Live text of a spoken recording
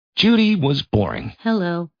Judy was boring.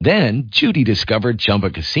 Hello. Then Judy discovered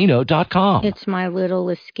ChumbaCasino.com. It's my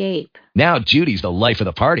little escape. Now Judy's the life of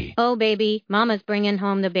the party. Oh, baby, mama's bringing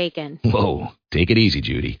home the bacon. Whoa, take it easy,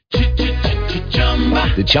 Judy.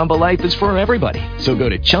 The Chumba life is for everybody. So go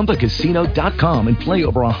to ChumbaCasino.com and play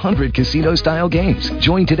over 100 casino-style games.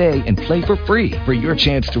 Join today and play for free for your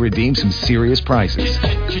chance to redeem some serious prizes.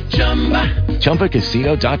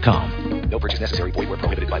 ChumbaCasino.com. No purchase necessary. Void where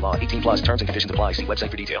prohibited by law. 18 plus terms and conditions apply. See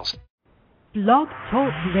website for details. Blog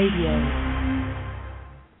Talk Radio.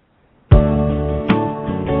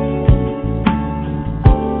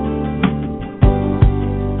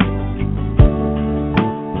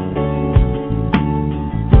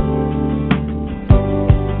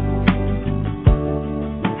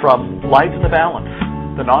 From Lives in the Balance,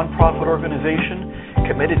 the nonprofit organization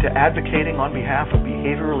committed to advocating on behalf of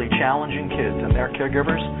behaviorally challenging kids and their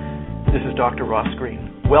caregivers, this is Dr. Ross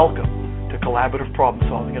Green. Welcome to Collaborative Problem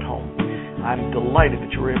Solving at Home. I'm delighted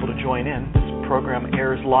that you were able to join in. This program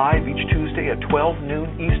airs live each Tuesday at 12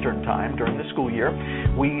 noon Eastern Time during the school year.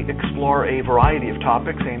 We explore a variety of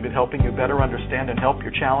topics aimed at helping you better understand and help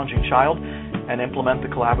your challenging child and implement the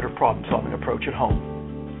collaborative problem solving approach at home.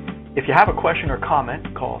 If you have a question or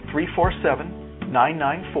comment, call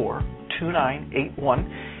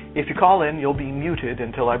 347-994-2981. If you call in, you'll be muted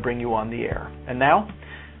until I bring you on the air. And now,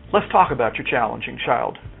 let's talk about your challenging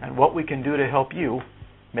child and what we can do to help you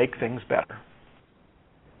make things better.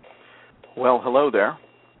 Well, hello there,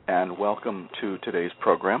 and welcome to today's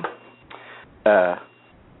program.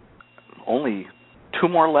 Only 2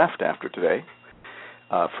 more left after today.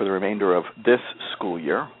 For the remainder of this school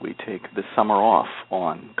year, we take the summer off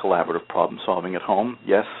on collaborative problem solving at home.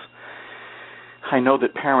 Yes, I know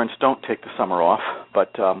that parents don't take the summer off,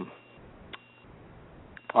 but on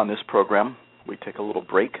this program, we take a little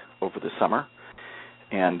break over the summer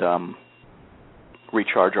and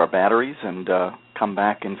recharge our batteries and come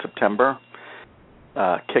back in September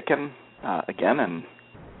kicking again and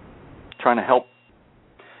trying to help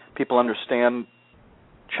people understand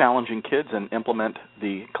challenging kids and implement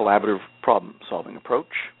the collaborative problem-solving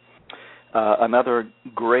approach. Another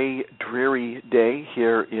gray, dreary day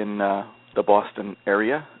here in the Boston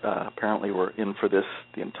area. Apparently we're in for this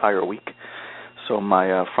the entire week. So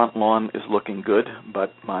my front lawn is looking good,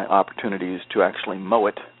 but my opportunities to actually mow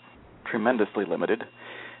it tremendously limited.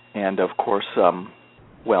 And, of course,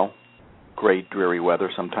 gray, dreary weather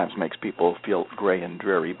sometimes makes people feel gray and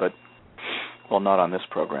dreary, but, well, not on this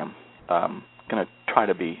program. Going to try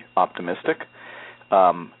to be optimistic,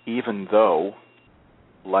 even though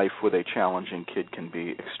life with a challenging kid can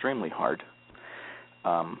be extremely hard.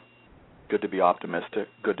 Good to be optimistic,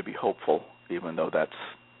 good to be hopeful, even though that's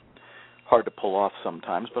hard to pull off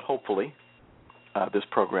sometimes, but hopefully this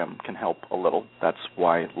program can help a little. That's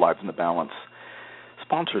why Lives in the Balance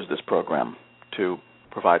sponsors this program, to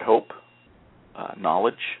provide hope,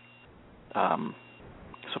 knowledge,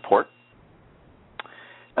 support.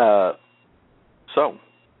 So,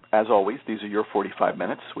 as always, these are your 45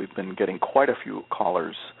 minutes. We've been getting quite a few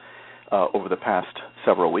callers over the past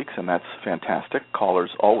several weeks, and that's fantastic.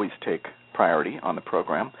 Callers always take priority on the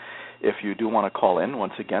program. If you do want to call in,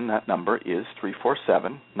 once again, that number is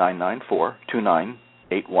 347-994-2981.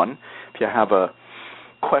 If you have a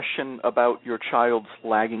question about your child's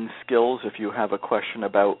lagging skills, if you have a question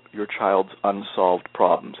about your child's unsolved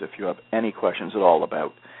problems, if you have any questions at all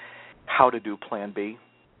about how to do Plan B,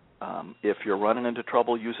 if you're running into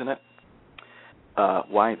trouble using it,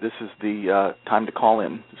 this is the time to call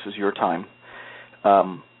in. This is your time.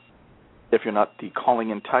 If you're not the calling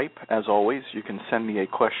in type, as always, you can send me a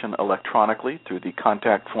question electronically through the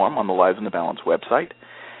contact form on the Lives in the Balance website.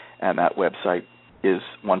 And that website is,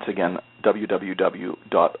 once again,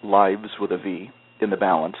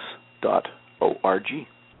 www.liveswithavinthebalance.org.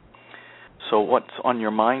 So what's on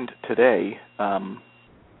your mind today?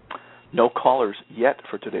 No callers yet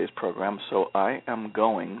for today's program, so I am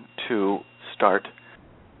going to start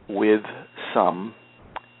with some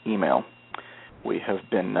email. We have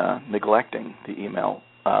been neglecting the email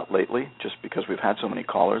lately just because we've had so many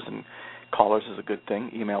callers, and callers is a good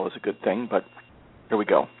thing, email is a good thing, but here we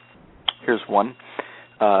go. Here's one.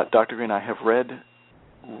 Dr. Green, I have read,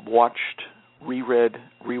 watched, reread,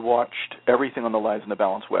 rewatched everything on the Lives in the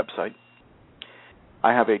Balance website.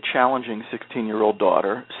 I have a challenging 16-year-old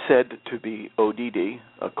daughter, said to be ODD,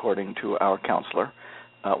 according to our counselor.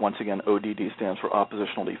 Once again, ODD stands for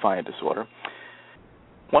Oppositional Defiant Disorder.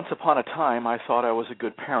 Once upon a time, I thought I was a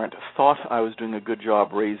good parent, thought I was doing a good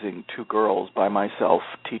job raising two girls by myself,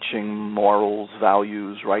 teaching morals,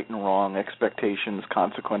 values, right and wrong, expectations,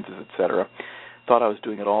 consequences, etc. Thought I was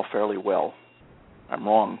doing it all fairly well. I'm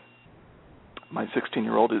wrong. My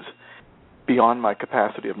 16-year-old is beyond my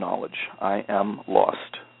capacity of knowledge. I am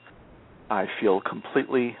lost. I feel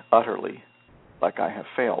completely, utterly like I have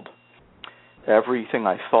failed. Everything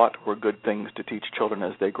I thought were good things to teach children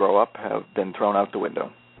as they grow up have been thrown out the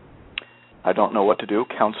window. I don't know what to do.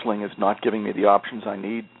 Counseling is not giving me the options I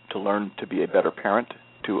need to learn to be a better parent,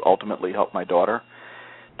 to ultimately help my daughter,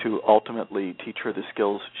 to ultimately teach her the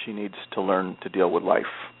skills she needs to learn to deal with life.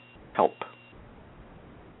 Help.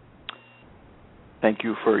 Thank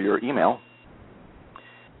you for your email.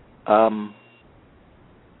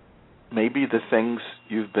 Maybe the things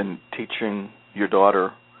you've been teaching your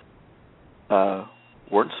daughter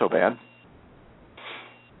weren't so bad.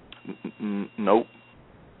 No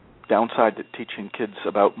downside to teaching kids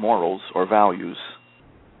about morals or values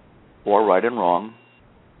or right and wrong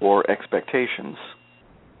or expectations.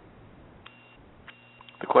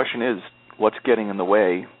 The question is, what's getting in the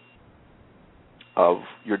way of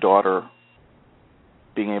your daughter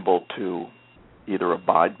being able to either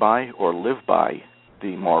abide by or live by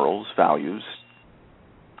the morals, values,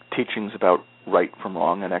 teachings about right from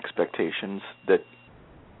wrong, and expectations that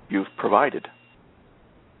you've provided?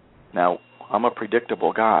 Now, I'm a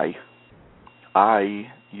predictable guy.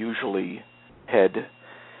 I usually head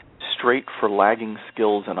straight for lagging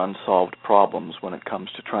skills and unsolved problems when it comes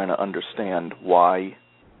to trying to understand why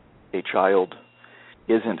a child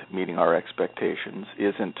isn't meeting our expectations,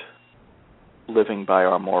 isn't living by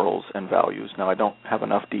our morals and values. Now, I don't have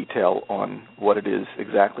enough detail on what it is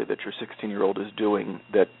exactly that your 16-year-old is doing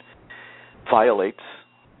that violates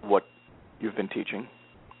what you've been teaching.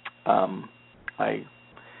 I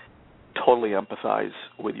totally empathize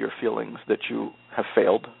with your feelings that you have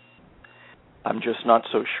failed. I'm just not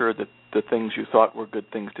so sure that the things you thought were good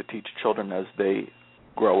things to teach children as they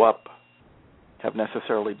grow up have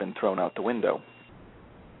necessarily been thrown out the window.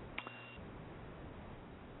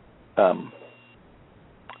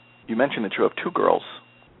 You mentioned that you have two girls.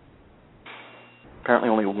 Apparently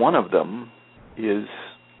only one of them is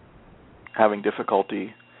having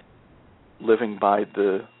difficulty living by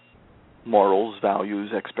the morals,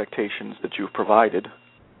 values, expectations that you've provided.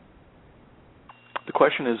 The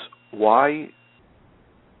question is, why,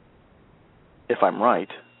 if I'm right,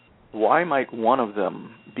 why might one of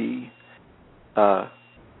them be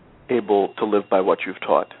able to live by what you've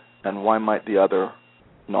taught, and why might the other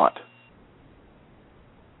not?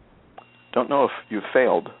 Don't know if you've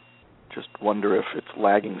failed. Just wonder if it's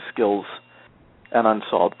lagging skills and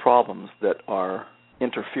unsolved problems that are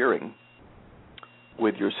interfering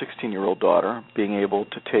with your 16-year-old daughter being able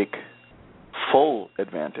to take full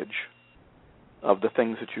advantage of the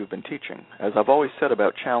things that you've been teaching. As I've always said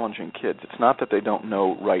about challenging kids, it's not that they don't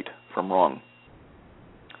know right from wrong.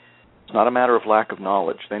 It's not a matter of lack of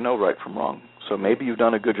knowledge. They know right from wrong. So maybe you've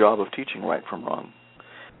done a good job of teaching right from wrong.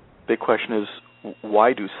 Big question is,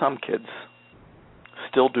 why do some kids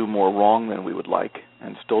still do more wrong than we would like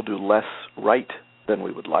and still do less right than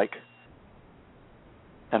we would like?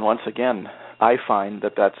 And once again, I find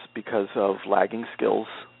that that's because of lagging skills,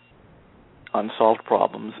 unsolved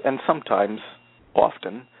problems, and sometimes,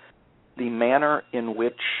 often, the manner in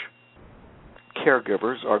which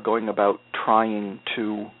caregivers are going about trying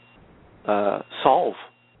to solve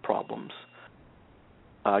problems.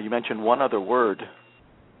 You mentioned one other word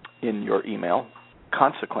in your email,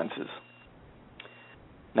 consequences.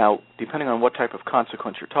 Now, depending on what type of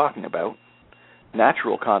consequence you're talking about,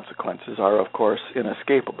 natural consequences are, of course,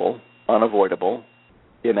 inescapable, unavoidable,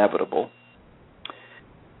 inevitable.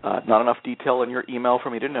 Not enough detail in your email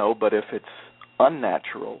for me to know, but if it's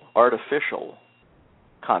unnatural, artificial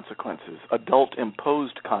consequences,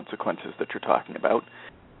 adult-imposed consequences that you're talking about,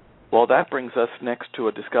 well, that brings us next to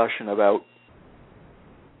a discussion about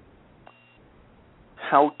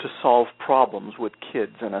how to solve problems with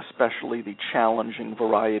kids, and especially the challenging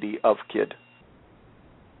variety of kid.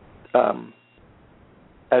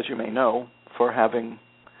 As you may know, for having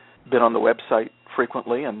been on the website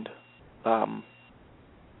frequently and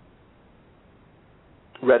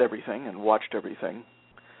read everything and watched everything,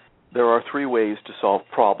 there are three ways to solve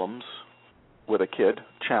problems with a kid,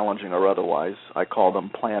 challenging or otherwise. I call them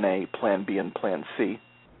Plan A, Plan B, and Plan C.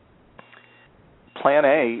 Plan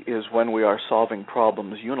A is when we are solving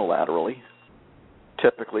problems unilaterally,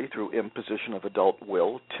 typically through imposition of adult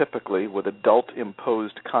will, typically with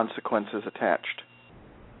adult-imposed consequences attached.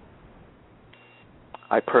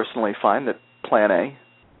 I personally find that Plan A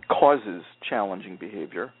causes challenging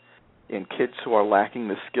behavior in kids who are lacking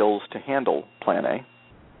the skills to handle Plan A.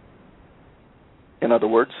 In other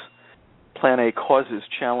words, Plan A causes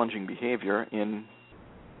challenging behavior in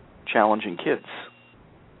challenging kids.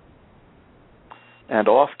 And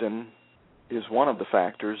often is one of the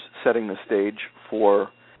factors setting the stage for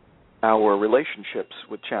our relationships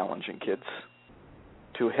with challenging kids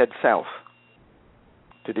to head south,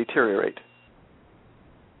 to deteriorate.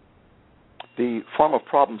 The form of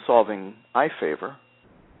problem solving I favor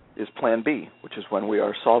is Plan B, which is when we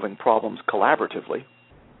are solving problems collaboratively.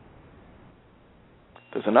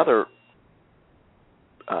 There's another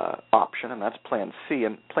option, and that's Plan C.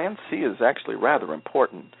 And Plan C is actually rather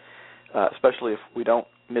important, especially if we don't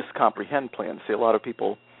miscomprehend Plan C. A lot of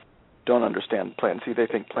people don't understand Plan C. They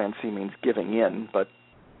think Plan C means giving in, but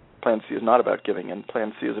Plan C is not about giving in.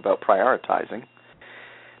 Plan C is about prioritizing,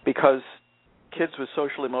 because kids with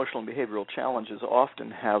social, emotional, and behavioral challenges often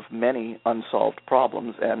have many unsolved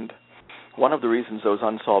problems, and one of the reasons those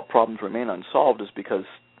unsolved problems remain unsolved is because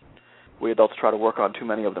we adults try to work on too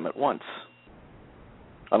many of them at once.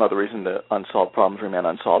 Another reason the unsolved problems remain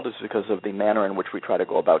unsolved is because of the manner in which we try to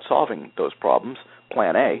go about solving those problems,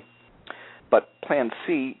 Plan A. But Plan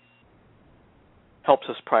C helps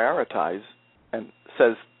us prioritize and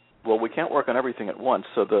says, well, we can't work on everything at once,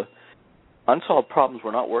 so the unsolved problems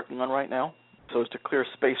we're not working on right now, so as to clear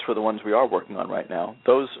space for the ones we are working on right now,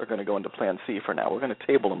 those are going to go into Plan C for now. We're going to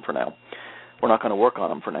table them for now. We're not going to work on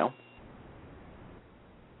them for now.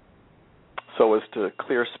 So as to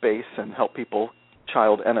clear space and help people,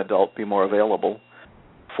 child and adult, be more available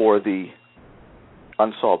for the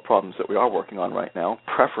unsolved problems that we are working on right now,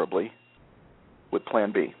 preferably with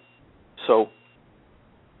Plan B. So,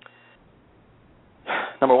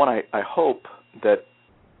 number one, I hope that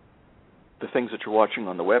the things that you're watching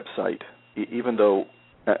on the website, even though,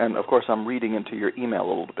 and of course I'm reading into your email a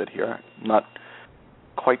little bit here, I'm not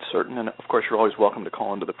quite certain, and of course you're always welcome to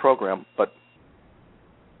call into the program, but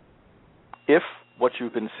if what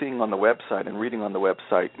you've been seeing on the website and reading on the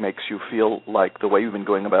website makes you feel like the way you've been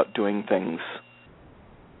going about doing things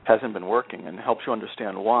hasn't been working and helps you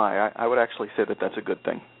understand why, I would actually say that that's a good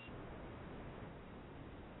thing.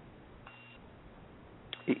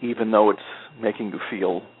 Even though it's making you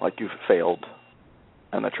feel like you've failed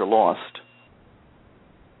and that you're lost,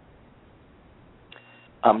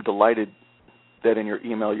 I'm delighted that in your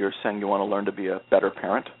email you're saying you want to learn to be a better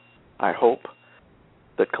parent. I hope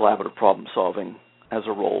that collaborative problem solving has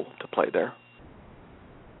a role to play there.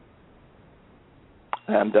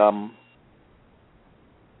 And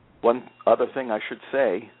one other thing I should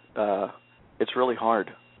say, it's really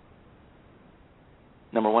hard.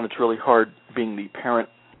 Number one, it's really hard being the parent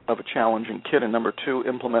of a challenging kid, and number two,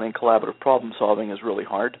 implementing collaborative problem solving is really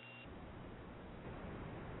hard.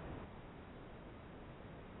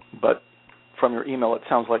 But from your email, it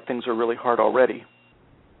sounds like things are really hard already.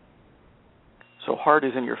 So hard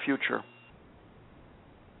is in your future.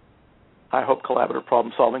 I hope collaborative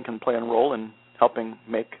problem solving can play a role in helping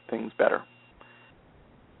make things better.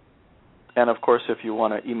 And of course, if you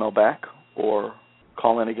want to email back or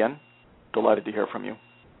call in again, delighted to hear from you.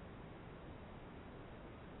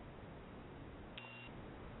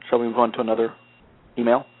 Shall we move on to another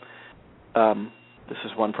email? This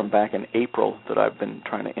is one from back in April that I've been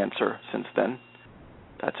trying to answer since then.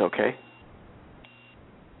 That's okay.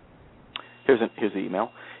 Here's the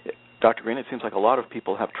email. Dr. Green, it seems like a lot of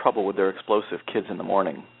people have trouble with their explosive kids in the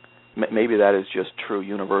morning. Maybe that is just true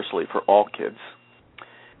universally for all kids.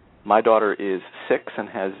 My daughter is 6 and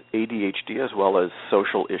has ADHD as well as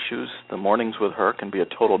social issues. The mornings with her can be a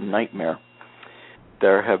total nightmare.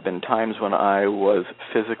 There have been times when I was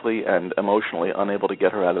physically and emotionally unable to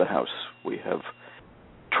get her out of the house. We have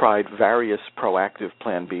tried various proactive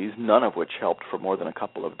Plan Bs, none of which helped for more than a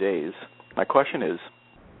couple of days. My question is,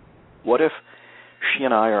 what if she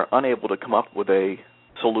and I are unable to come up with a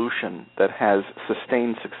solution that has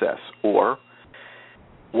sustained success? Or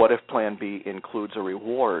what if Plan B includes a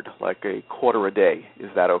reward, like a quarter a day? Is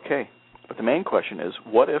that okay? But the main question is,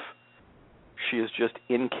 what if she is just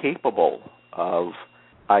incapable of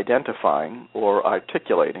identifying or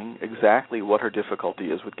articulating exactly what her difficulty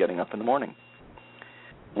is with getting up in the morning?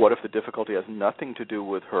 What if the difficulty has nothing to do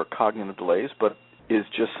with her cognitive delays, but is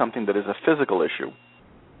just something that is a physical issue?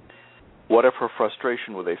 What if her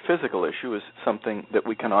frustration with a physical issue is something that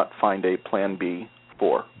we cannot find a Plan B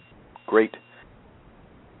for? Great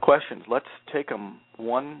questions. Let's take them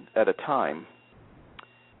one at a time.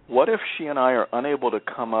 What if she and I are unable to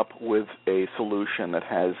come up with a solution that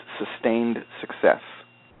has sustained success?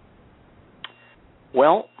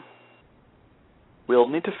 Well, we'll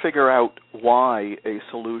need to figure out why a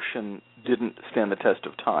solution didn't stand the test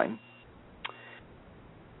of time.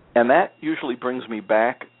 And that usually brings me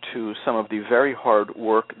back to some of the very hard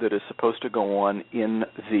work that is supposed to go on in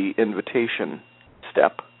the invitation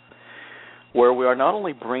step, where we are not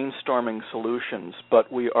only brainstorming solutions,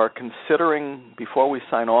 but we are considering, before we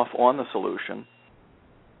sign off on the solution,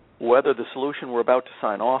 whether the solution we're about to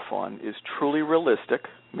sign off on is truly realistic,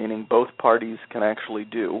 meaning both parties can actually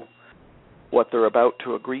do what they're about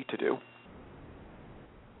to agree to do,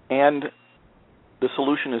 and the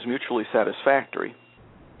solution is mutually satisfactory,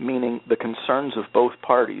 meaning the concerns of both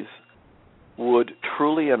parties would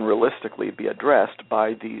truly and realistically be addressed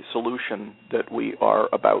by the solution that we are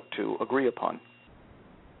about to agree upon.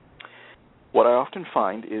 What I often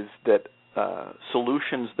find is that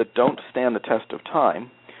solutions that don't stand the test of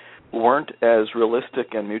time weren't as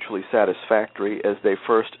realistic and mutually satisfactory as they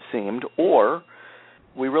first seemed, or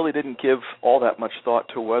we really didn't give all that much thought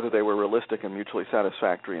to whether they were realistic and mutually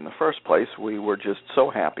satisfactory in the first place. We were just so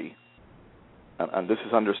happy, and this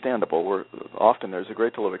is understandable. Often there's a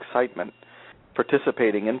great deal of excitement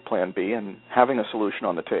participating in Plan B and having a solution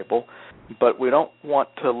on the table, but we don't want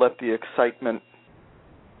to let the excitement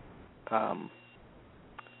cause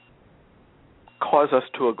us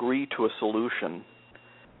to agree to a solution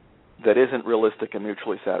that isn't realistic and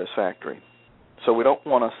mutually satisfactory. So we don't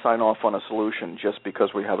want to sign off on a solution just because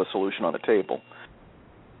we have a solution on the table.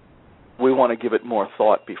 We want to give it more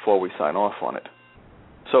thought before we sign off on it.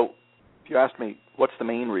 So if you ask me what's the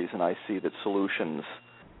main reason I see that solutions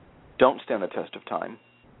don't stand the test of time,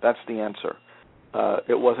 that's the answer.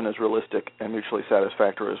 It wasn't as realistic and mutually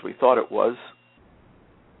satisfactory as we thought it was.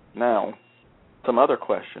 Now, some other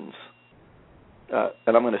questions,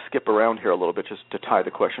 and I'm going to skip around here a little bit just to tie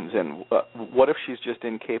the questions in. What if she's just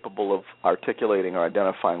incapable of articulating or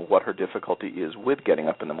identifying what her difficulty is with getting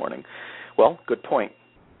up in the morning? Well, good point.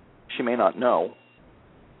 She may not know,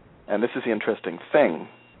 and this is the interesting thing.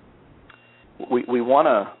 We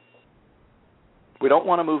don't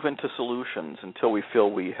want to move into solutions until we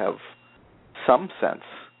feel we have some sense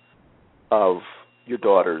of your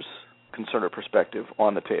daughter's concern or perspective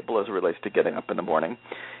on the table as it relates to getting up in the morning.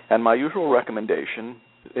 And my usual recommendation,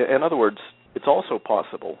 in other words, it's also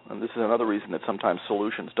possible, and this is another reason that sometimes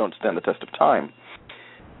solutions don't stand the test of time.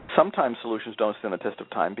 Sometimes solutions don't stand the test of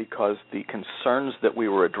time because the concerns that we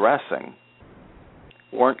were addressing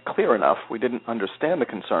weren't clear enough. We didn't understand the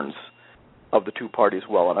concerns of the two parties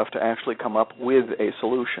well enough to actually come up with a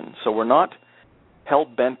solution. So we're not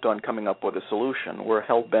hell-bent on coming up with a solution. We're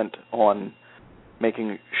hell-bent on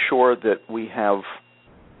making sure that we have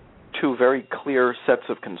two very clear sets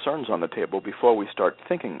of concerns on the table before we start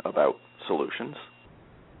thinking about solutions.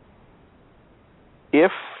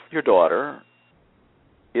 If your daughter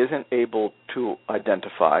isn't able to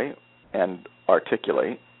identify and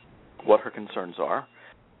articulate what her concerns are,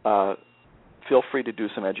 feel free to do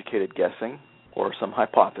some educated guessing or some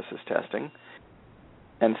hypothesis testing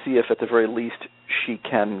and see if at the very least she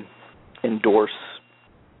can endorse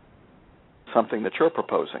something that you're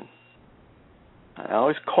proposing. I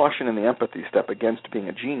always caution in the empathy step against being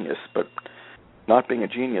a genius, but not being a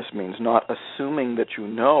genius means not assuming that you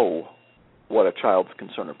know what a child's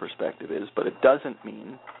concern or perspective is, but it doesn't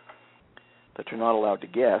mean that you're not allowed to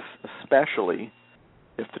guess, especially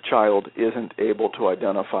if the child isn't able to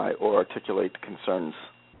identify or articulate the concerns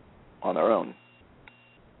on their own.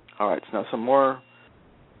 All right, so now some more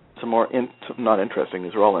not interesting,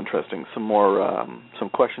 these are all interesting, some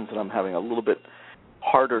questions that I'm having a little bit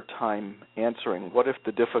harder time answering. What if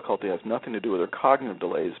the difficulty has nothing to do with her cognitive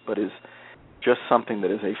delays, but is just something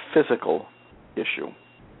that is a physical issue?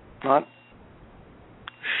 Not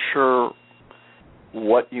sure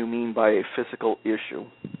what you mean by a physical issue.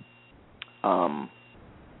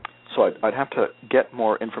 So I'd have to get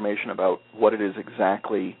more information about what it is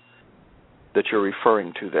exactly that you're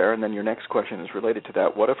referring to there. And then your next question is related to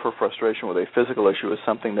that. What if her frustration with a physical issue is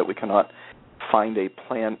something that we cannot find a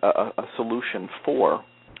solution for?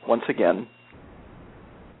 Once again,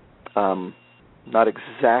 not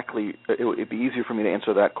exactly, it would be easier for me to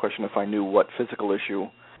answer that question if I knew what physical issue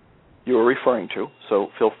you were referring to, so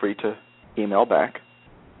feel free to email back.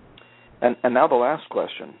 And now the last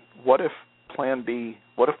question. What if Plan B,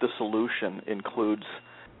 what if the solution includes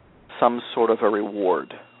some sort of a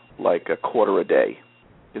reward, like a quarter a day?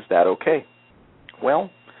 Is that okay? Well,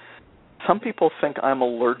 some people think I'm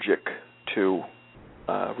allergic to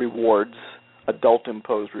rewards,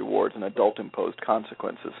 adult-imposed rewards and adult-imposed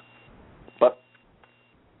consequences. But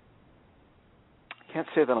I can't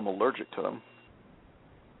say that I'm allergic to them.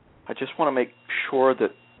 I just want to make sure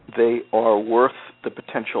that they are worth the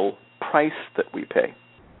potential price that we pay.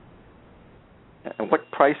 And what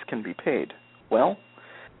price can be paid? Well,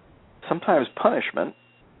 sometimes punishment,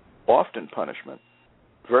 often punishment,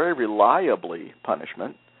 very reliably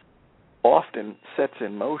punishment, often sets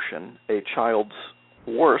in motion a child's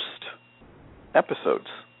worst episodes.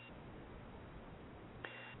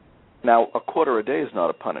 Now, a quarter a day is not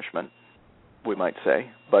a punishment, we might say,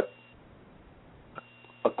 but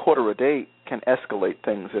a quarter a day can escalate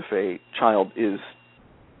things if a child is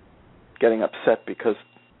getting upset because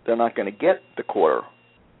they're not going to get the quarter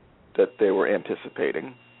that they were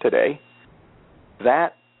anticipating today.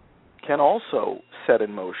 That can also set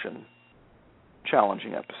in motion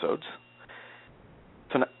challenging episodes.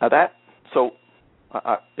 So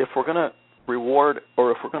if we're going to reward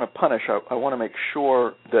or if we're going to punish, I want to make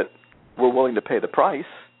sure that we're willing to pay the price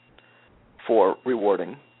for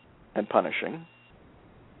rewarding and punishing.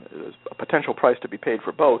 There's a potential price to be paid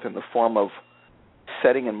for both in the form of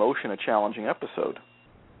setting in motion a challenging episode.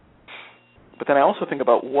 But then I also think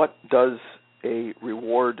about, what does a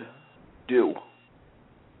reward do?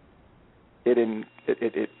 It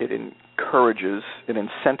encourages, it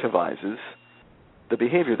incentivizes the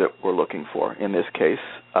behavior that we're looking for. In this case,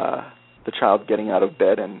 the child getting out of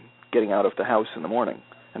bed and getting out of the house in the morning.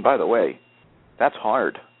 And by the way, that's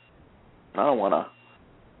hard. I don't want to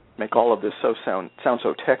make all of this sound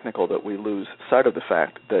so technical that we lose sight of the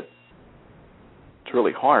fact that it's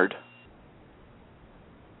really hard.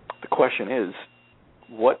 The question is,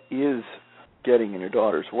 what is getting in your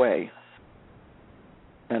daughter's way?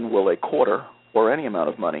 And will a quarter or any amount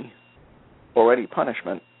of money or any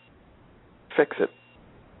punishment fix it?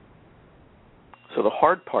 So the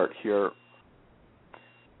hard part here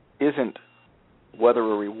isn't whether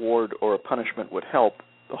a reward or a punishment would help.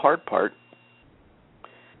 The hard part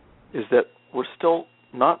is that we're still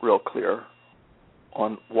not real clear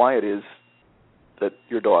on why it is that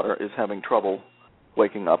your daughter is having trouble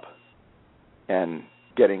waking up and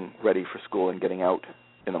getting ready for school and getting out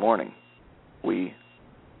in the morning. We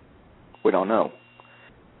don't know.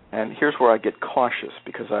 And here's where I get cautious,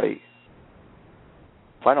 because if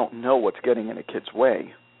I don't know what's getting in a kid's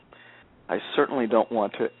way, I certainly don't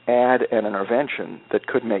want to add an intervention that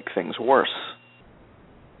could make things worse.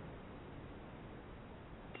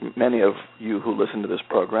 Many of you who listen to this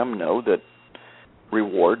program know that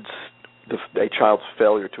rewards, a child's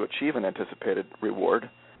failure to achieve an anticipated reward,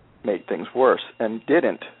 made things worse and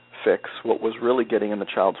didn't fix what was really getting in the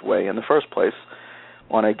child's way in the first place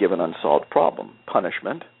on a given unsolved problem.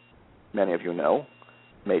 Punishment, many of you know,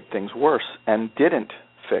 made things worse and didn't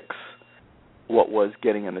fix what was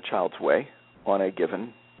getting in the child's way on a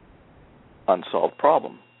given unsolved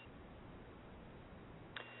problem.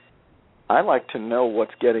 I like to know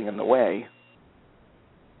what's getting in the way,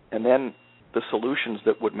 and then the solutions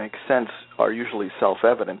that would make sense are usually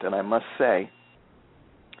self-evident. And I must say,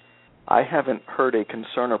 I haven't heard a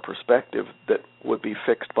concern or perspective that would be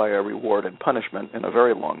fixed by a reward and punishment in a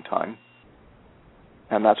very long time,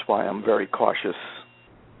 and that's why I'm very cautious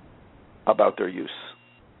about their use.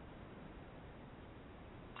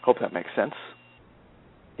 Hope that makes sense.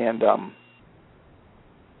 And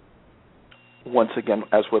once again,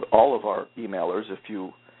 as with all of our emailers, if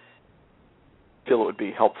you feel it would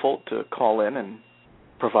be helpful to call in and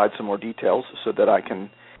provide some more details so that I can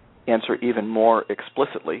answer even more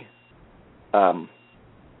explicitly,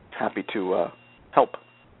 happy to help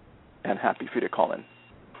and happy for you to call in.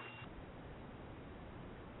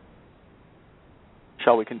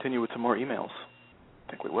 Shall we continue with some more emails?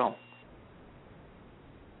 I think we will.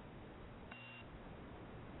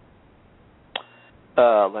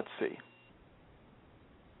 Let's see.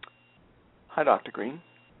 Hi, Dr. Green.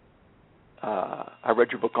 I read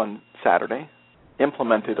your book on Saturday,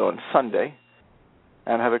 implemented on Sunday,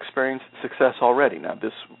 and have experienced success already. Now,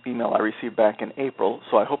 this email I received back in April,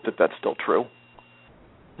 so I hope that that's still true.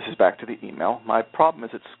 This is back to the email. My problem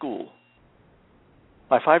is at school.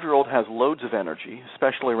 My 5-year-old has loads of energy,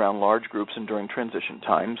 especially around large groups and during transition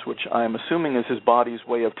times, which I am assuming is his body's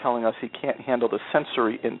way of telling us he can't handle the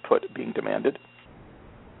sensory input being demanded.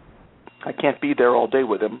 I can't be there all day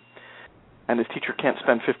with him, and his teacher can't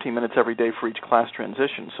spend 15 minutes every day for each class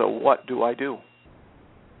transition, so what do I do?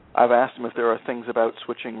 I've asked him if there are things about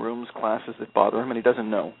switching rooms, classes that bother him, and he doesn't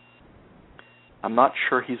know. I'm not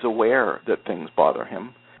sure he's aware that things bother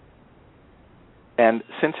him. And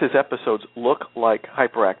since his episodes look like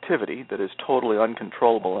hyperactivity that is totally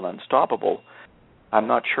uncontrollable and unstoppable, I'm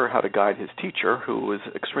not sure how to guide his teacher, who is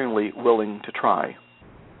extremely willing to try.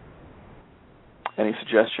 Any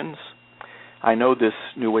suggestions? I know this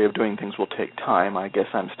new way of doing things will take time. I guess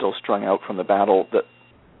I'm still strung out from the battle that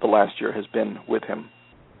the last year has been with him.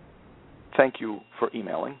 Thank you for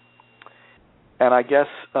emailing. And I guess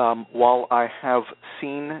while I have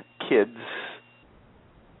seen kids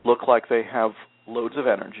look like they have loads of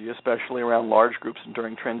energy, especially around large groups and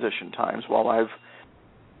during transition times, while I've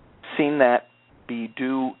seen that be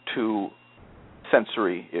due to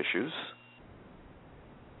sensory issues,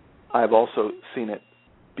 I've also seen it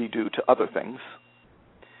be due to other things.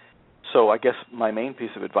 So I guess my main piece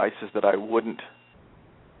of advice is that I wouldn't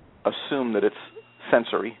assume that it's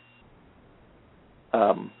sensory.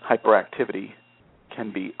 Hyperactivity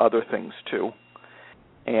can be other things too.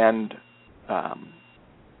 And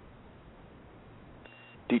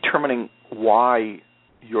determining why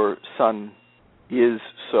your son is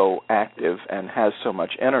so active and has so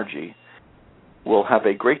much energy will have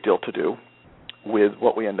a great deal to do with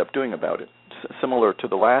what we end up doing about it. Similar to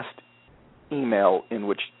the last email in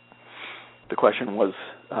which the question was,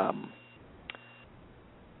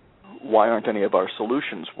 why aren't any of our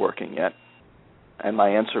solutions working yet? And my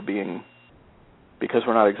answer being, because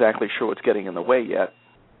we're not exactly sure what's getting in the way yet.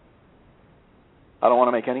 I don't want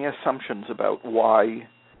to make any assumptions about why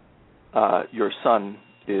your son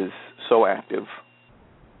is so active,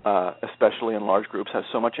 especially in large groups, has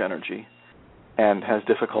so much energy, and has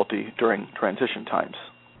difficulty during transition times.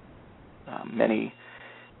 Many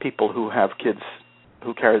people who have kids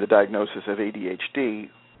who carry the diagnosis of ADHD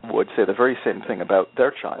would say the very same thing about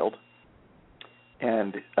their child.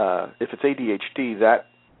 And if it's ADHD,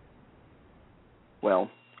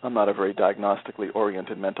 I'm not a very diagnostically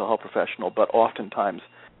oriented mental health professional, but oftentimes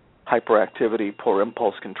hyperactivity, poor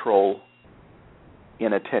impulse control,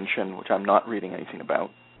 inattention, which I'm not reading anything about,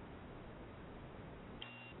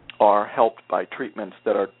 are helped by treatments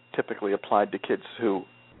that are typically applied to kids who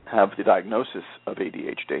have the diagnosis of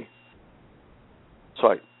ADHD.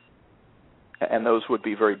 And those would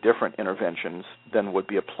be very different interventions than would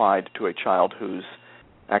be applied to a child whose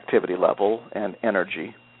activity level and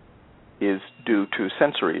energy is due to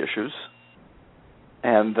sensory issues.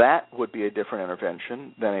 And that would be a different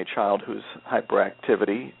intervention than a child whose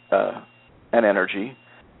hyperactivity and energy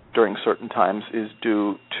during certain times is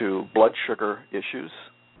due to blood sugar issues.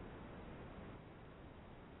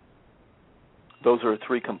 Those are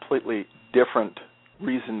three completely different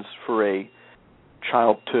reasons for a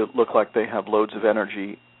child to look like they have loads of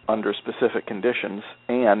energy under specific conditions,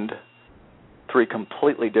 and three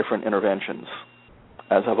completely different interventions.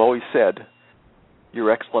 As I've always said,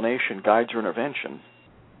 your explanation guides your intervention.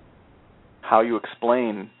 How you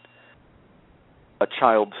explain a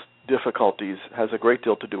child's difficulties has a great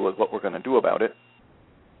deal to do with what we're going to do about it.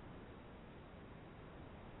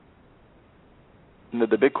 And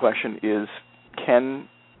the big question is, can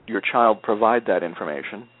your child provide that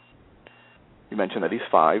information? You mentioned that he's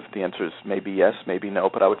 5. The answer is maybe yes, maybe no,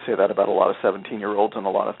 but I would say that about a lot of 17-year-olds and a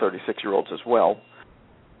lot of 36-year-olds as well.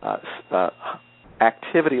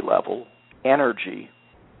 Activity level, energy,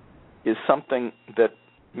 is something that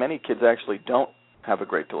many kids actually don't have a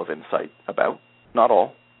great deal of insight about. Not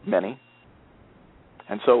all, many.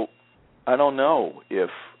 And so I don't know if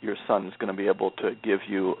your son's going to be able to give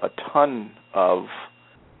you a ton of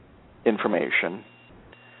information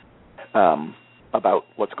about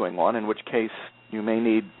what's going on, in which case you may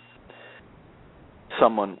need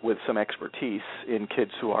someone with some expertise in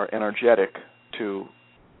kids who are energetic to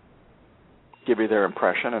give you their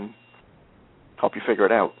impression and help you figure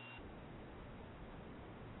it out.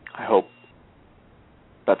 I hope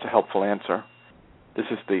that's a helpful answer. This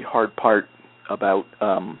is the hard part about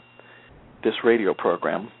this radio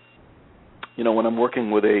program. You know, when I'm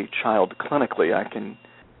working with a child clinically, I can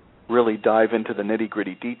really dive into the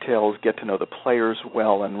nitty-gritty details, get to know the players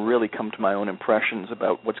well, and really come to my own impressions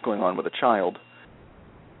about what's going on with a child.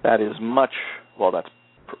 That is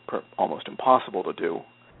that's almost impossible to do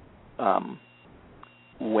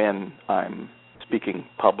when I'm speaking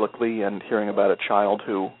publicly and hearing about a child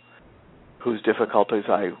whose difficulties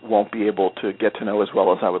I won't be able to get to know as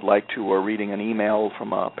well as I would like to, or reading an email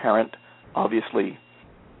from a parent. Obviously,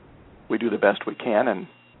 we do the best we can, and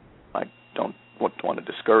I don't want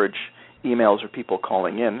to discourage emails or people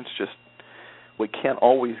calling in. It's just we can't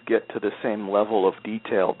always get to the same level of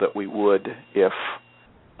detail that we would if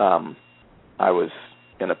I was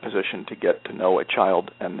in a position to get to know a child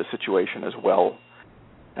and the situation as well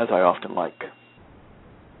as I often like.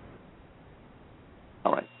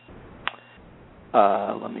 All right.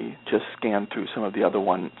 Let me just scan through some of the other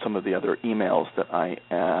emails that I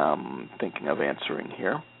am thinking of answering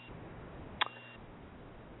here.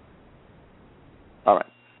 All right.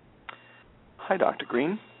 Hi, Dr.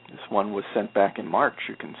 Green. This one was sent back in March.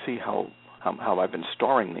 You can see how I've been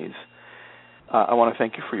storing these. I want to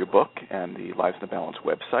thank you for your book and the Lives in the Balance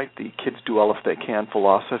website. The Kids Do All If They Can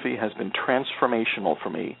philosophy has been transformational for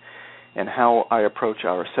me in how I approach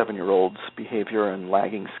our 7-year-old's behavior and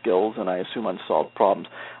lagging skills, and I assume unsolved problems.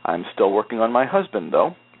 I'm still working on my husband,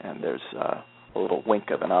 though, and there's a little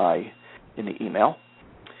wink of an eye in the email.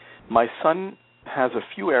 My son has a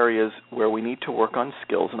few areas where we need to work on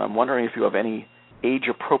skills, and I'm wondering if you have any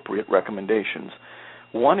age-appropriate recommendations.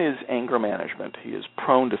 One is anger management. He is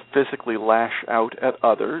prone to physically lash out at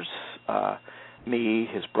others, me,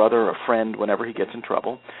 his brother, a friend, whenever he gets in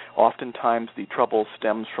trouble. Oftentimes the trouble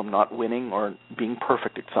stems from not winning or being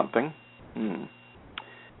perfect at something.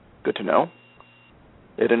 Good to know.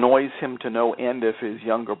 It annoys him to no end if his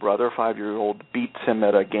younger brother, 5-year-old, beats him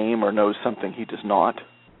at a game or knows something he does not.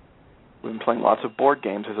 We've been playing lots of board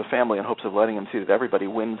games as a family in hopes of letting him see that everybody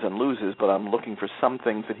wins and loses, but I'm looking for some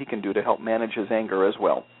things that he can do to help manage his anger as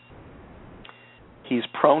well. He's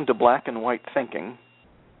prone to black and white thinking,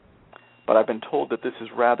 but I've been told that this is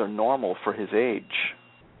rather normal for his age.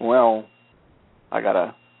 Well, I got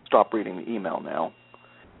to stop reading the email now.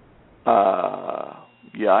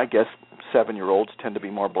 Yeah, I guess 7-year-olds tend to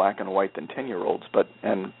be more black and white than 10-year-olds,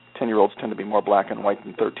 and 10-year-olds tend to be more black and white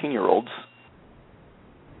than 13-year-olds.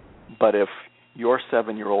 But if your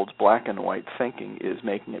 7-year-old's black and white thinking is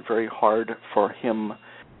making it very hard for him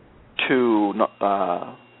to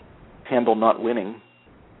handle not winning,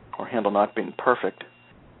 or handle not being perfect,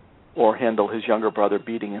 or handle his younger brother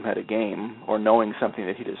beating him at a game, or knowing something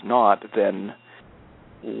that he does not, then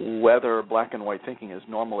whether black and white thinking is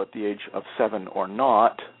normal at the age of 7 or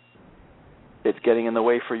not, it's getting in the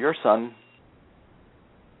way for your son.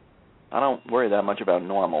 I don't worry that much about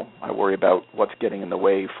normal. I worry about what's getting in the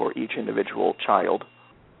way for each individual child.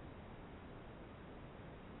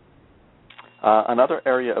 Another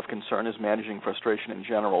area of concern is managing frustration in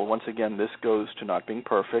general. Once again, this goes to not being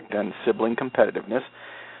perfect and sibling competitiveness.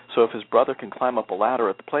 So if his brother can climb up a ladder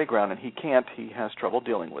at the playground and he can't, he has trouble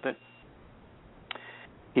dealing with it.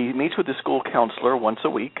 He meets with the school counselor once a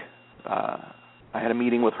week. I had a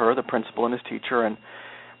meeting with her, the principal, and his teacher, and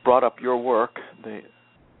brought up your work.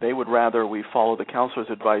 They would rather we follow the counselor's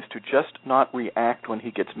advice to just not react when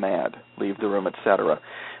he gets mad, leave the room, etc.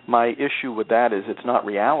 My issue with that is it's not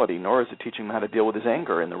reality, nor is it teaching him how to deal with his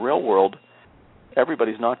anger. In the real world,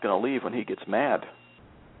 everybody's not going to leave when he gets mad.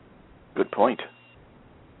 Good point.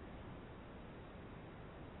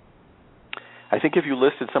 I think if you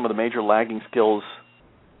listed some of the major lagging skills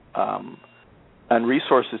and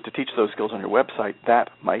resources to teach those skills on your website, that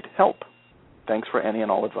might help. Thanks for any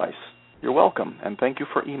and all advice. You're welcome, and thank you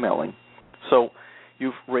for emailing. So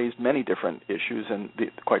you've raised many different issues, and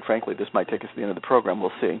quite frankly, this might take us to the end of the program.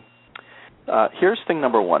 We'll see. Here's thing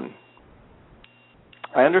number one.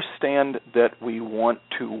 I understand that we want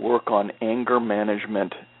to work on anger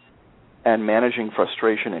management and managing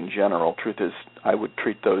frustration in general. Truth is, I would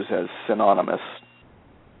treat those as synonymous.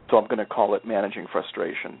 So I'm going to call it managing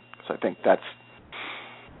frustration, because I think that's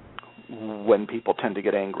when people tend to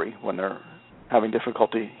get angry, when they're having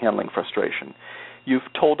difficulty handling frustration. You've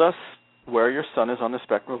told us where your son is on the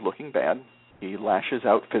spectrum of looking bad. He lashes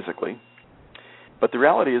out physically. But the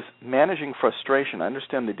reality is, managing frustration, I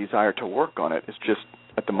understand the desire to work on it, is just,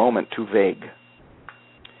 at the moment, too vague.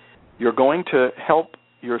 You're going to help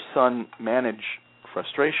your son manage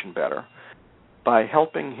frustration better by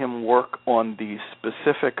helping him work on the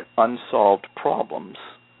specific unsolved problems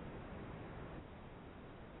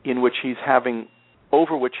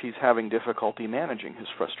over which he's having difficulty managing his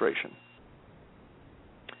frustration.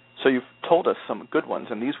 So you've told us some good ones,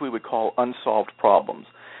 and these we would call unsolved problems.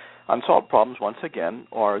 Unsolved problems, once again,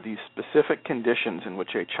 are the specific conditions in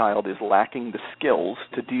which a child is lacking the skills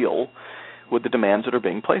to deal with the demands that are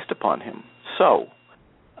being placed upon him. So,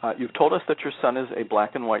 you've told us that your son is a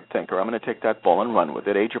black and white thinker. I'm going to take that ball and run with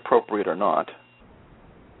it, age appropriate or not.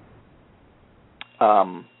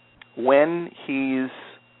 When he's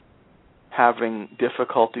having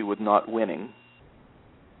difficulty with not winning,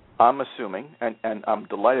 I'm assuming, and I'm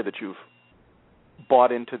delighted that you've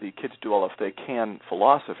bought into the kids do all if they can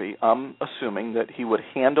philosophy, I'm assuming that he would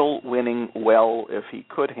handle winning well if he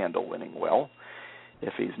could handle winning well.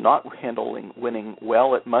 If he's not handling winning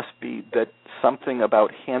well, it must be that something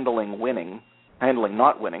about handling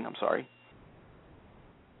not winning,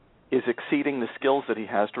 is exceeding the skills that he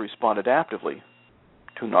has to respond adaptively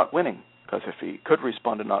to not winning. Because if he could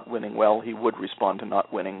respond to not winning well, he would respond to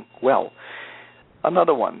not winning well.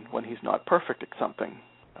 Another one, when he's not perfect at something.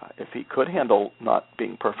 If he could handle not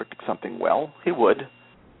being perfect at something well, he would,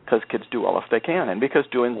 because kids do well if they can, and because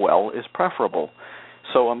doing well is preferable.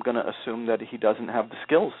 So I'm going to assume that he doesn't have the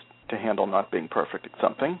skills to handle not being perfect at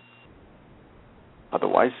something.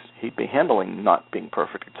 Otherwise, he'd be handling not being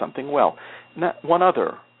perfect at something well. Now,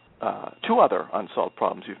 two other unsolved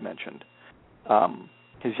problems you've mentioned.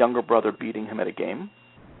 His younger brother beating him at a game,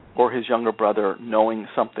 or his younger brother knowing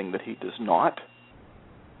something that he does not.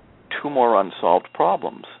 Two more unsolved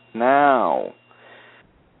problems. Now,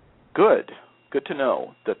 good to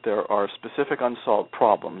know that there are specific unsolved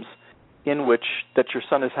problems in which that your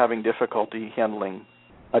son is having difficulty handling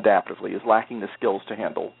adaptively, is lacking the skills to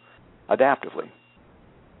handle adaptively.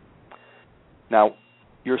 Now,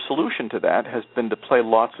 your solution to that has been to play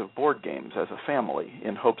lots of board games as a family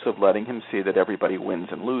in hopes of letting him see that everybody wins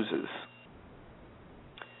and loses.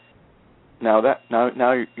 Now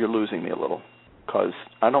you're losing me a little, because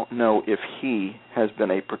I don't know if he has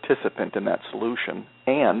been a participant in that solution,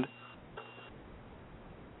 and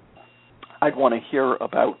I'd want to hear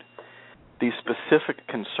about the specific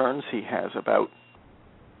concerns he has about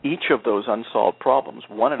each of those unsolved problems,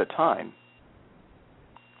 one at a time.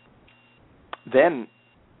 Then,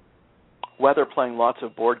 whether playing lots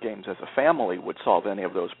of board games as a family would solve any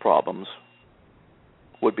of those problems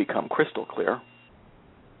would become crystal clear.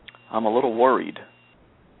 I'm a little worried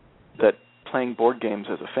that playing board games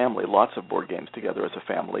as a family, lots of board games together as a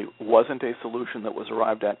family, wasn't a solution that was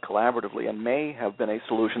arrived at collaboratively, and may have been a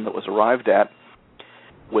solution that was arrived at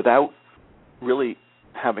without really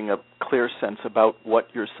having a clear sense about what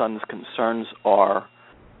your son's concerns are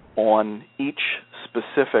on each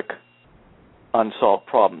specific unsolved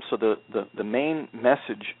problem. So the main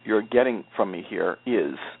message you're getting from me here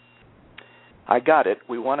is, I got it,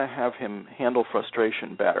 we want to have him handle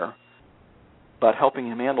frustration better, but helping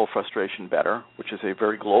him handle frustration better, which is a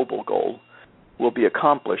very global goal, will be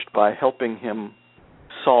accomplished by helping him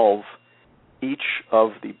solve each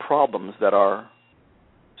of the problems that are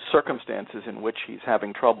circumstances in which he's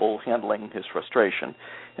having trouble handling his frustration.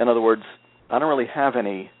 In other words, I don't really have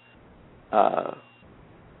any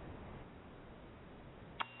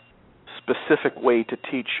specific way to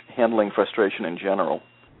teach handling frustration in general.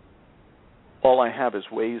 All I have is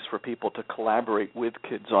ways for people to collaborate with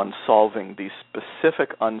kids on solving the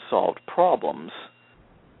specific unsolved problems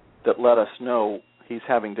that let us know he's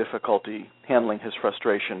having difficulty handling his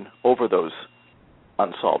frustration over those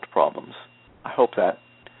unsolved problems. I hope that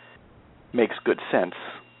makes good sense.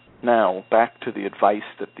 Now, back to the advice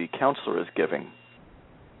that the counselor is giving.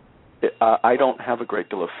 I don't have a great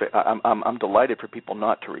deal of I'm delighted for people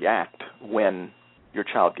not to react when your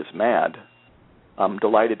child gets mad. I'm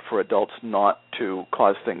delighted for adults not to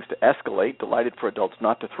cause things to escalate, delighted for adults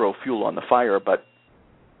not to throw fuel on the fire, but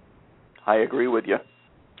I agree with you.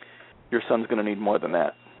 Your son's going to need more than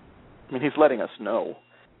that. I mean, he's letting us know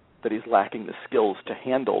that he's lacking the skills to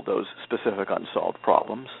handle those specific unsolved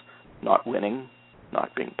problems, not winning,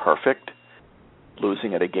 not being perfect,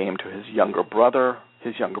 losing at a game to his younger brother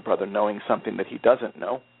knowing something that he doesn't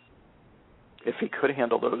know. If he could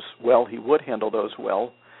handle those well, he would handle those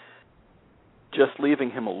well. Just leaving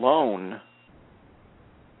him alone,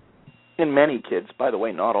 in many kids, by the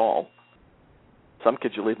way, not all. Some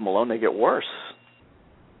kids, you leave them alone, they get worse.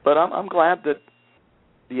 But I'm glad that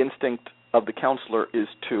the instinct of the counselor is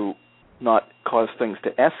to not cause things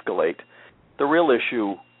to escalate. The real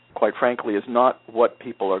issue, quite frankly, is not what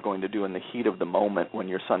people are going to do in the heat of the moment when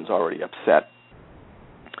your son's already upset.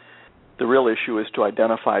 The real issue is to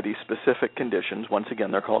identify these specific conditions. Once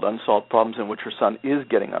again, they're called unsolved problems in which your son is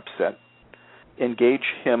getting upset. Engage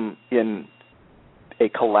him in a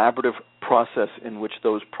collaborative process in which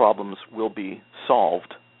those problems will be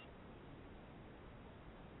solved.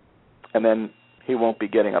 And then he won't be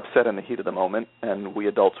getting upset in the heat of the moment, and we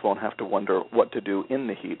adults won't have to wonder what to do in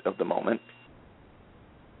the heat of the moment.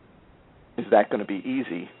 Is that going to be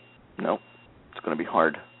easy? No, it's going to be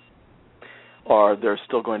hard. Are there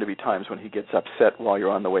still going to be times when he gets upset while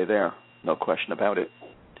you're on the way there? No question about it.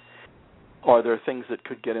 Are there things that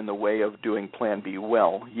could get in the way of doing Plan B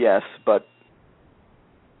well? Yes, but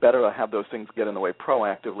better to have those things get in the way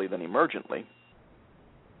proactively than emergently.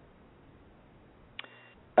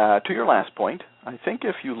 To your last point, I think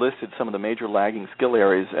if you listed some of the major lagging skill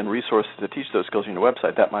areas and resources to teach those skills on your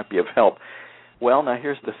website, that might be of help. Well, now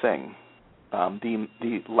here's the thing.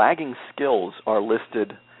 The lagging skills are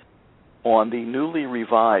listed on the newly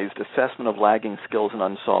revised Assessment of Lagging Skills and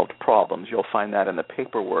Unsolved Problems. You'll find that in the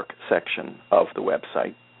paperwork section of the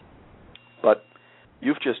website. But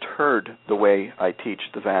you've just heard the way I teach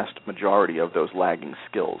the vast majority of those lagging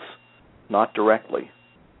skills, not directly,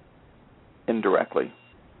 indirectly,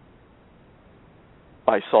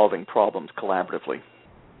 by solving problems collaboratively.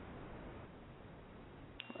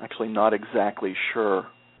 Actually, not exactly sure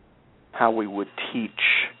how we would teach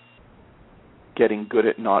getting good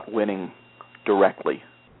at not winning directly.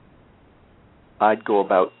 I'd go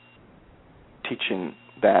about teaching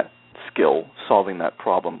that skill, solving that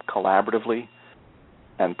problem collaboratively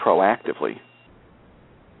and proactively.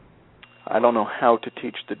 I don't know how to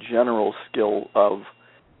teach the general skill of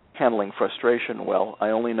handling frustration well. I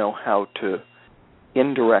only know how to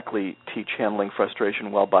indirectly teach handling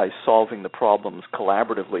frustration well by solving the problems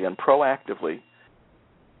collaboratively and proactively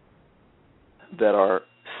that are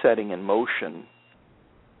setting in motion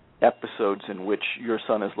episodes in which your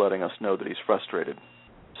son is letting us know that he's frustrated.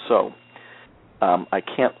 So I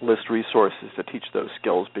can't list resources to teach those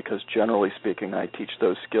skills because, generally speaking, I teach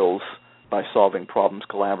those skills by solving problems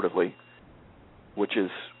collaboratively, which is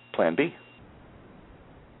Plan B.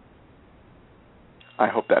 I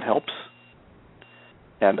hope that helps,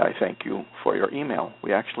 and I thank you for your email.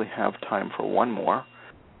 We actually have time for one more.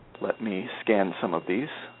 Let me scan some of these.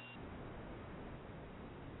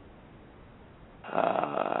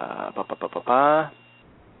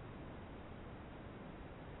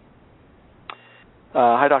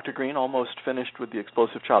 Hi, Dr. Green. Almost finished with the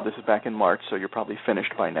explosive child. This is back in March, so you're probably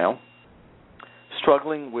finished by now.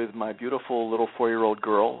 Struggling with my beautiful little 4-year-old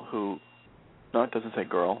girl who, no, it doesn't say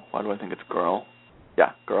girl. Why do I think it's girl?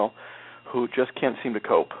 Yeah, girl, who just can't seem to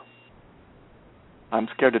cope. I'm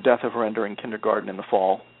scared to death of her entering kindergarten in the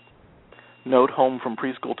fall. Note home from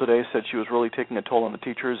preschool today said she was really taking a toll on the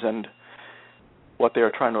teachers and what they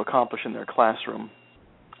are trying to accomplish in their classroom.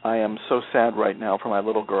 I am so sad right now for my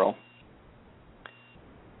little girl.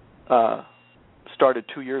 Started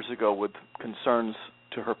 2 years ago with concerns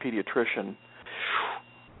to her pediatrician.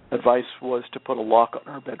 Advice was to put a lock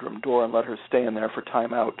on her bedroom door and let her stay in there for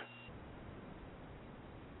time out.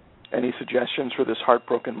 Any suggestions for this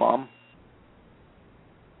heartbroken mom?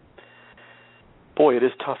 Boy, it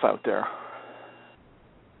is tough out there.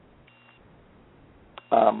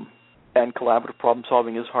 And collaborative problem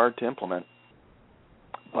solving is hard to implement.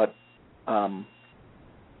 But I'm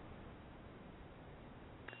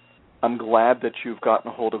glad that you've gotten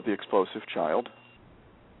a hold of the explosive child.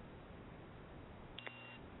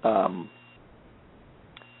 But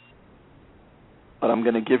I'm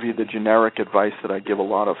going to give you the generic advice that I give a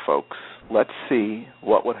lot of folks. Let's see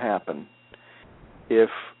what would happen if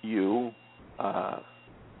you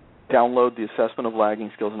download the Assessment of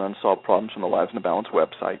Lagging Skills and Unsolved Problems from the Lives in the Balance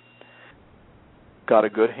website, got a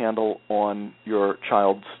good handle on your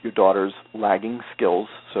daughter's lagging skills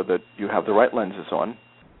so that you have the right lenses on,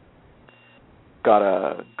 got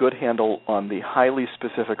a good handle on the highly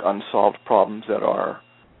specific unsolved problems that are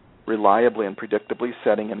reliably and predictably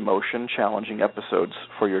setting in motion challenging episodes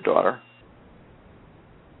for your daughter.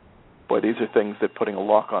 Boy, these are things that putting a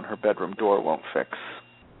lock on her bedroom door won't fix.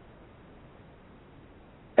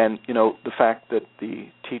 And, the fact that the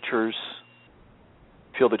teachers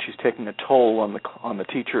feel that she's taking a toll on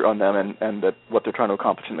them and that what they're trying to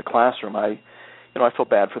accomplish in the classroom, I feel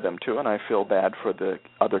bad for them too, and I feel bad for the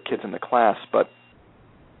other kids in the class, but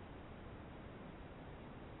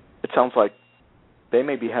it sounds like they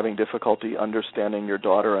may be having difficulty understanding your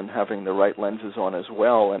daughter and having the right lenses on as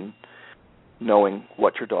well and knowing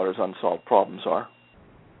what your daughter's unsolved problems are.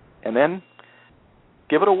 And then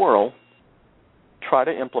give it a whirl. Try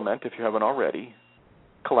to implement, if you haven't already,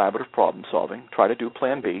 collaborative problem solving. Try to do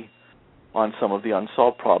Plan B on some of the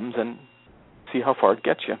unsolved problems and see how far it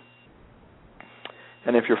gets you.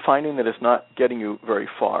 And if you're finding that it's not getting you very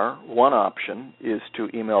far, one option is to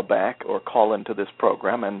email back or call into this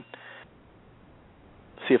program and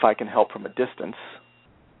see if I can help from a distance.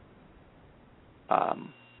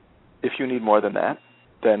 If you need more than that,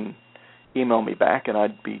 then email me back, and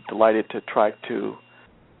I'd be delighted to try to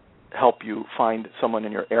help you find someone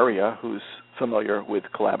in your area who's familiar with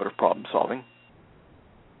collaborative problem solving.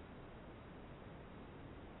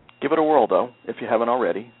 Give it a whirl, though, if you haven't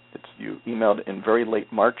already. You emailed in very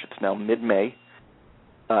late March. It's now mid-May.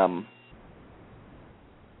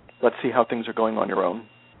 Let's see how things are going on your own.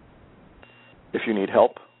 If you need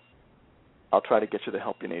help, I'll try to get you the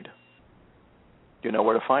help you need. You know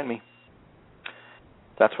where to find me.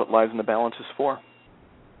 That's what Lives in the Balance is for.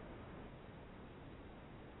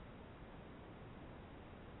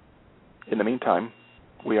 In the meantime,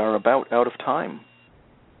 we are about out of time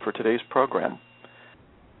for today's program.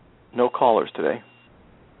 No callers today,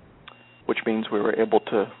 which means we were able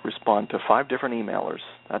to respond to 5 different emailers.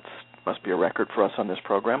 That must be a record for us on this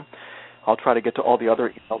program. I'll try to get to all the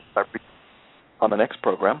other emails on the next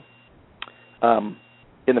program.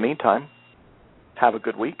 In the meantime, have a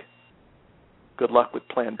good week. Good luck with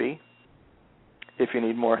Plan B. If you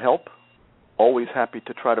need more help, always happy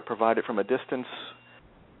to try to provide it from a distance.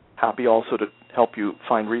 Happy also to help you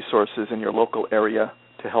find resources in your local area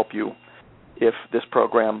to help you if this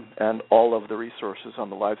program and all of the resources on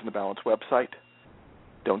the Lives in the Balance website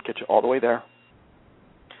don't get you all the way there.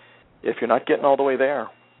 If you're not getting all the way there,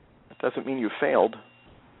 it doesn't mean you failed.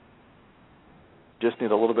 Just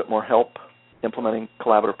need a little bit more help implementing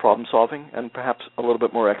collaborative problem solving and perhaps a little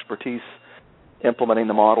bit more expertise implementing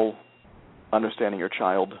the model, understanding your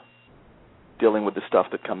child, dealing with the stuff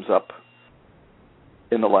that comes up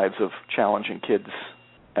in the lives of challenging kids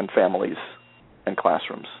and families and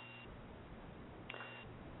classrooms.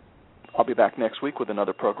 I'll be back next week with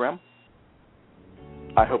another program.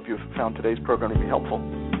 I hope you've found today's program to be helpful.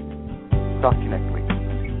 Talk to you next week.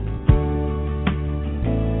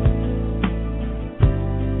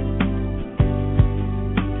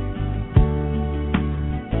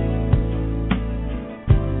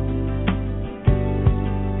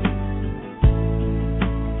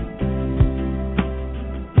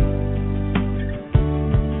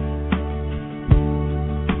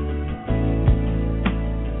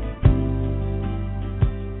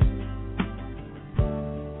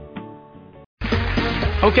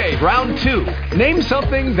 Okay, round 2. Name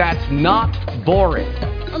something that's not boring.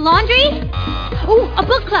 A laundry? Ooh, a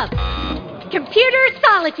book club. Computer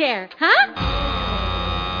solitaire, huh?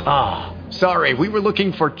 Ah, sorry, we were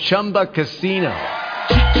looking for Chumba Casino.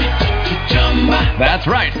 That's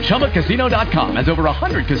right, ChumbaCasino.com has over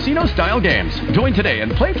 100 casino-style games. Join today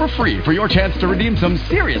and play for free for your chance to redeem some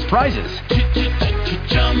serious prizes.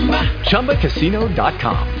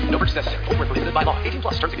 ChumbaCasino.com. No purchase necessary. Void where prohibited by law. 18+.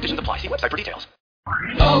 Terms and conditions apply. See website for details.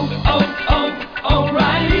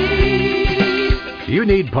 O'Reilly. You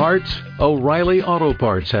need parts? O'Reilly Auto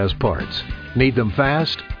Parts has parts. Need them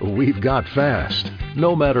fast? We've got fast.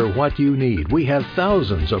 No matter what you need, we have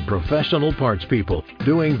thousands of professional parts people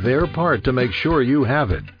doing their part to make sure you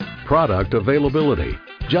have it. Product availability.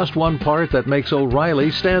 Just one part that makes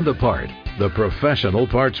O'Reilly stand apart. The professional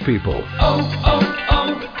parts people.